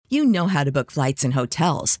You know how to book flights and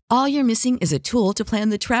hotels. All you're missing is a tool to plan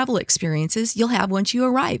the travel experiences you'll have once you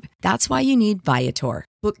arrive. That's why you need Viator.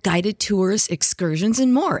 Book guided tours, excursions,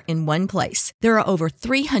 and more in one place. There are over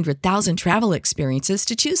 300,000 travel experiences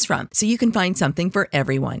to choose from, so you can find something for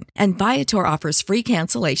everyone. And Viator offers free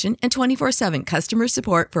cancellation and 24/7 customer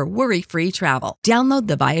support for worry-free travel. Download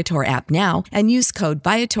the Viator app now and use code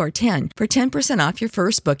Viator10 for 10% off your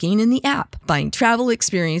first booking in the app. Find travel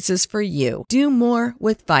experiences for you. Do more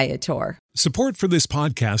with Viator. Support for this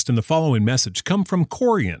podcast and the following message come from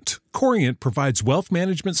Corient. Corient provides wealth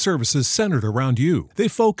management services centered around you. They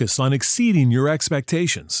focus on exceeding your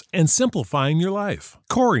expectations and simplifying your life.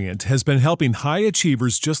 Corient has been helping high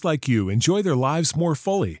achievers just like you enjoy their lives more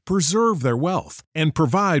fully, preserve their wealth, and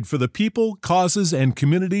provide for the people, causes, and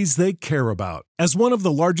communities they care about. As one of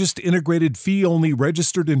the largest integrated fee-only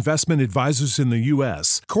registered investment advisors in the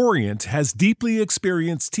U.S., Corient has deeply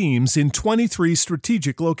experienced teams in 23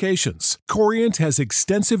 strategic locations. Corient has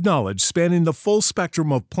extensive knowledge spanning the full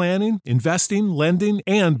spectrum of planning, investing, lending,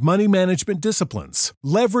 and money management disciplines.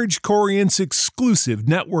 Leverage Corient's exclusive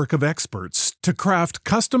network of experts to craft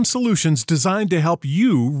custom solutions designed to help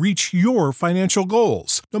you reach your financial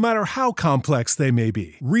goals, no matter how complex they may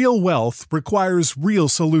be. Real wealth requires real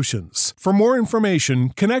solutions. For more information,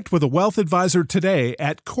 connect with a wealth advisor today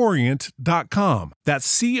at Corient.com.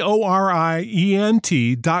 That's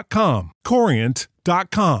Corient.com.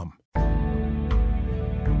 Corient.com.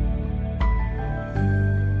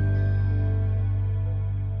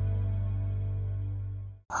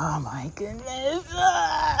 Oh my goodness.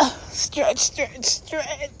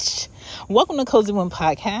 Stretch. Welcome to Cozy Womb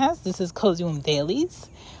Podcast. This is Cozy Womb Dailies.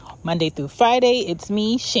 Monday through Friday, it's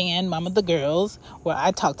me, Shan, mom of the girls, where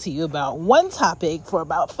I talk to you about one topic for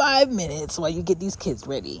about 5 minutes while you get these kids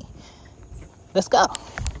ready. Let's go.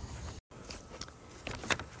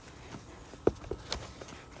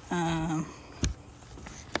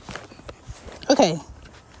 Okay,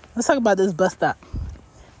 let's talk about this bus stop.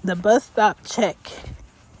 The bus stop check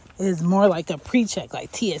is more like a pre-check,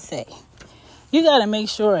 like TSA. You got to make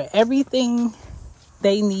sure everything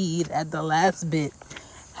they need at the last bit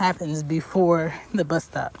happens before the bus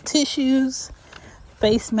stop. Tissues,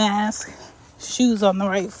 face mask, shoes on the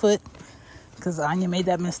right foot, because Anya made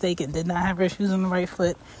that mistake and did not have her shoes on the right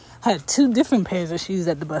foot. Had 2 different pairs of shoes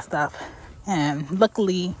at the bus stop, and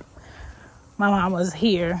luckily my mom was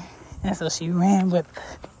here, and so she ran with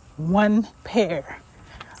 1 pair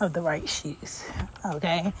of the right shoes.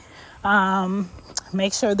 Okay.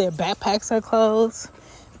 Make sure their backpacks are closed.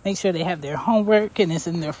 Make sure they have their homework and it's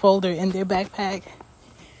in their folder in their backpack.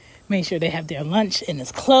 Make sure they have their lunch and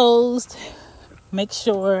it's closed. Make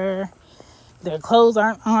sure their clothes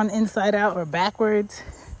aren't on inside out or backwards.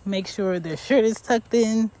 Make sure their shirt is tucked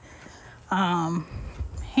in. Hand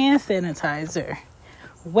sanitizer,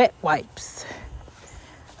 wet wipes.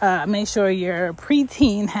 Make sure your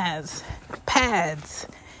preteen has pads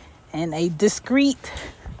and a discreet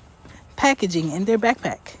packaging in their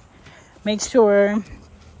backpack. Make sure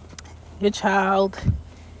your child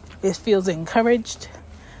feels encouraged,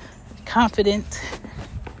 confident,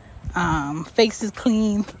 face is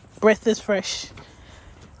clean, breath is fresh.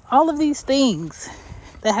 All of these things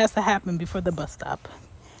that has to happen before the bus stop.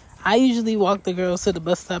 I usually walk the girls to the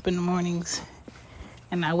bus stop in the mornings,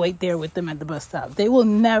 and I wait there with them at the bus stop. They will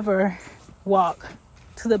never walk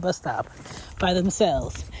to the bus stop by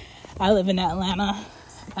themselves. I live in Atlanta.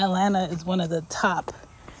 Atlanta is one of the top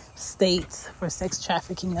states for sex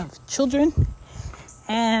trafficking of children.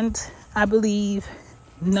 And I believe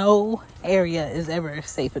no area is ever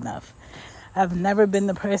safe enough. I've never been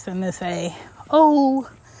the person to say, oh,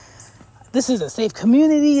 this is a safe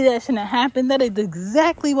community, that shouldn't happen. That is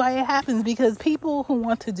exactly why it happens, because people who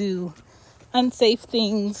want to do unsafe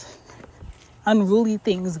things, unruly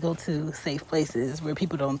things, go to safe places where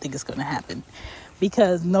people don't think it's going to happen,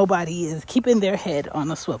 because nobody is keeping their head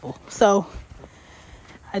on a swivel. So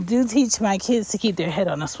I do teach my kids to keep their head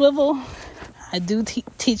on a swivel. I do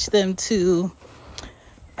teach them to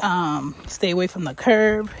stay away from the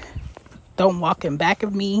curb. Don't walk in back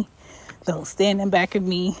of me. Don't stand in back of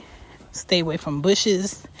me. Stay away from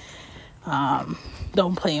bushes.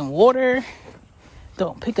 Don't play in water.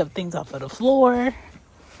 Don't pick up things off of the floor.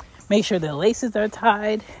 Make sure the laces are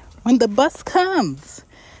tied. When the bus comes,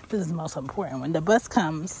 this is the most important. When the bus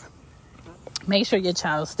comes, make sure your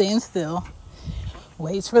child stands still,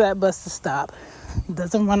 waits for that bus to stop,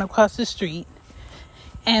 doesn't run across the street,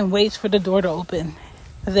 and waits for the door to open,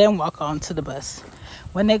 then walk on to the bus.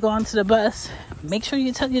 When they go onto the bus, make sure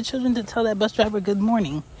you tell your children to tell that bus driver good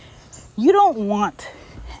morning. You don't want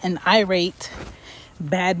an irate,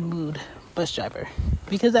 bad mood bus driver,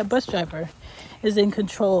 because that bus driver is in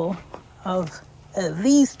control of at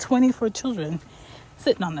least 24 children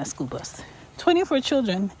sitting on that school bus. 24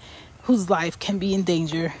 children whose life can be in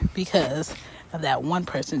danger because of that one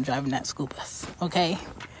person driving that school bus, okay?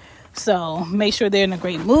 So make sure they're in a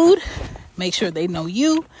great mood. Make sure they know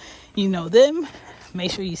you know them.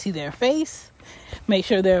 Make sure you see their face. Make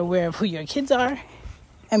sure they're aware of who your kids are.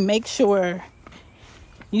 And make sure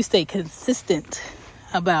you stay consistent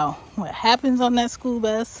about what happens on that school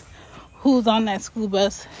bus, who's on that school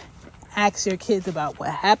bus. Ask your kids about what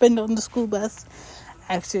happened on the school bus.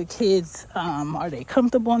 Ask your kids, are they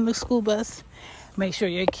comfortable on the school bus? Make sure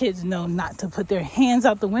your kids know not to put their hands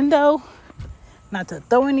out the window, not to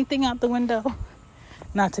throw anything out the window,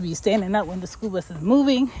 not to be standing up when the school bus is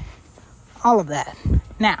moving, all of that.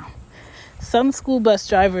 Now, some school bus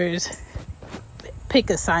drivers pick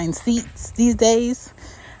assigned seats these days.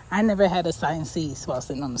 I never had assigned seats while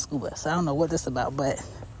sitting on the school bus. I don't know what this is about, but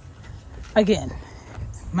again,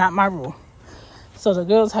 not my rule. So the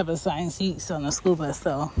girls have assigned seats on the school bus.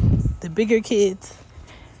 So the bigger kids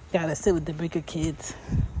gotta sit with the bigger kids.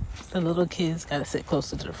 The little kids gotta sit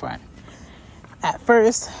closer to the front. At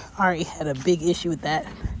first, Ari had a big issue with that,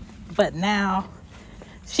 but now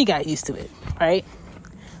she got used to it, right?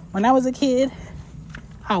 When I was a kid,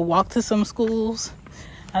 I walked to some schools.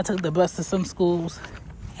 I took the bus to some schools,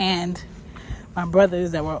 and my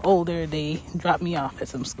brothers that were older, they dropped me off at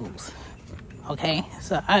some schools. Okay,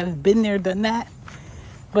 so I've been there, done that,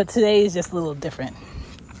 but today is just a little different.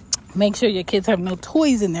 Make sure your kids have no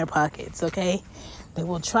toys in their pockets, okay? They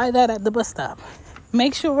will try that at the bus stop.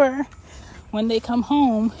 Make sure when they come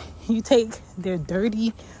home, you take their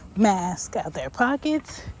dirty mask out their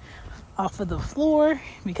pockets, off of the floor,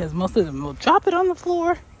 because most of them will drop it on the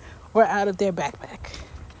floor or out of their backpack.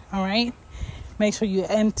 All right? Make sure you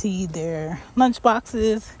empty their lunch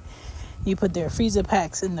boxes. You put their freezer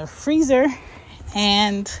packs in the freezer.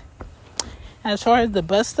 And as far as the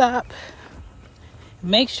bus stop,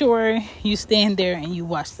 make sure you stand there and you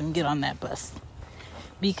watch them get on that bus.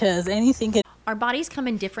 Because anything can... Our bodies come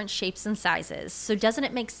in different shapes and sizes, so doesn't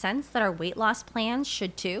it make sense that our weight loss plans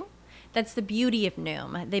should too? That's the beauty of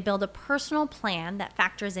Noom. They build a personal plan that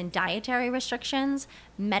factors in dietary restrictions,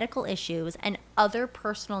 medical issues, and other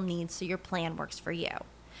personal needs so your plan works for you.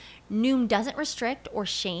 Noom doesn't restrict or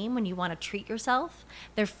shame when you want to treat yourself.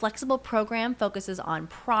 Their flexible program focuses on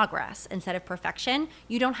progress instead of perfection.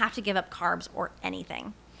 You don't have to give up carbs or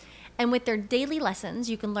anything. And with their daily lessons,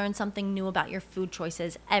 you can learn something new about your food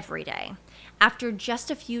choices every day. After just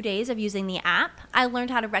a few days of using the app, I learned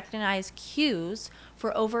how to recognize cues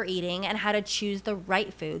for overeating and how to choose the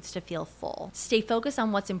right foods to feel full. Stay focused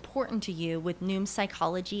on what's important to you with Noom's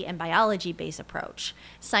psychology and biology-based approach.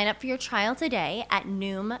 Sign up for your trial today at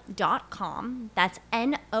Noom.com. That's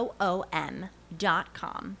Noom.com.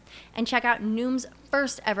 And check out Noom's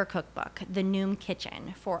first ever cookbook, The Noom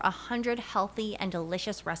Kitchen, for 100 healthy and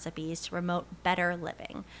delicious recipes to promote better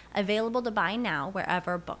living. Available to buy now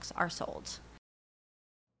wherever books are sold.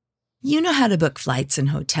 You know how to book flights and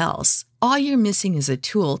hotels. All you're missing is a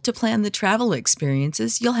tool to plan the travel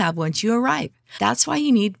experiences you'll have once you arrive. That's why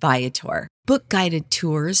you need Viator. Book guided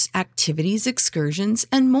tours, activities, excursions,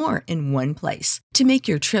 and more in one place to make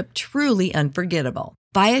your trip truly unforgettable.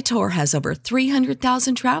 Viator has over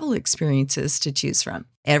 300,000 travel experiences to choose from.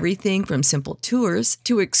 Everything from simple tours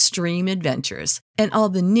to extreme adventures and all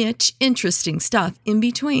the niche, interesting stuff in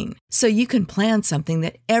between. So you can plan something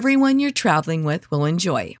that everyone you're traveling with will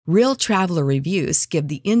enjoy. Real traveler reviews give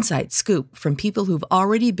the inside scoop from people who've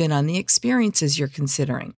already been on the experiences you're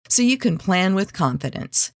considering. So you can plan with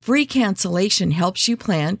confidence. Free cancellation helps you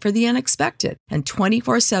plan for the unexpected. And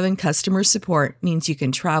 24/7 customer support means you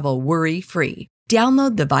can travel worry-free.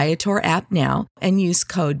 Download the Viator app now and use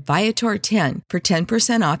code Viator10 for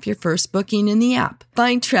 10% off your first booking in the app.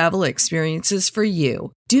 Find travel experiences for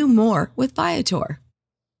you. Do more with Viator.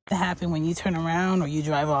 It happen when you turn around or you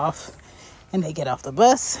drive off and they get off the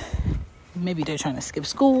bus. Maybe they're trying to skip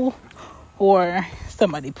school, or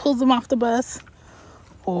somebody pulls them off the bus,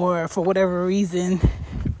 or for whatever reason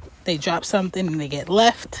they drop something and they get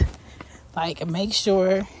left. Like, make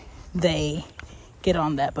sure they get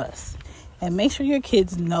on that bus. And make sure your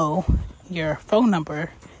kids know your phone number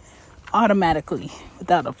automatically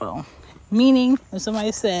without a phone. Meaning, if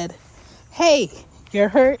somebody said, hey, you're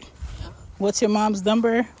hurt, what's your mom's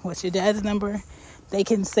number? What's your dad's number? They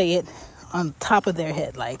can say it on top of their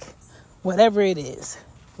head, like whatever it is.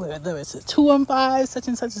 Whether it's a 215, such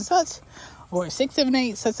and such and such, or a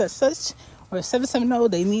 678, such and such, or a 770,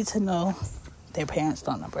 they need to know their parents'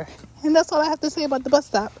 phone number. And that's all I have to say about the bus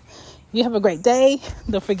stop. You have a great day.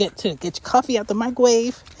 Don't forget to get your coffee out the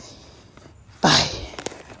microwave. Bye.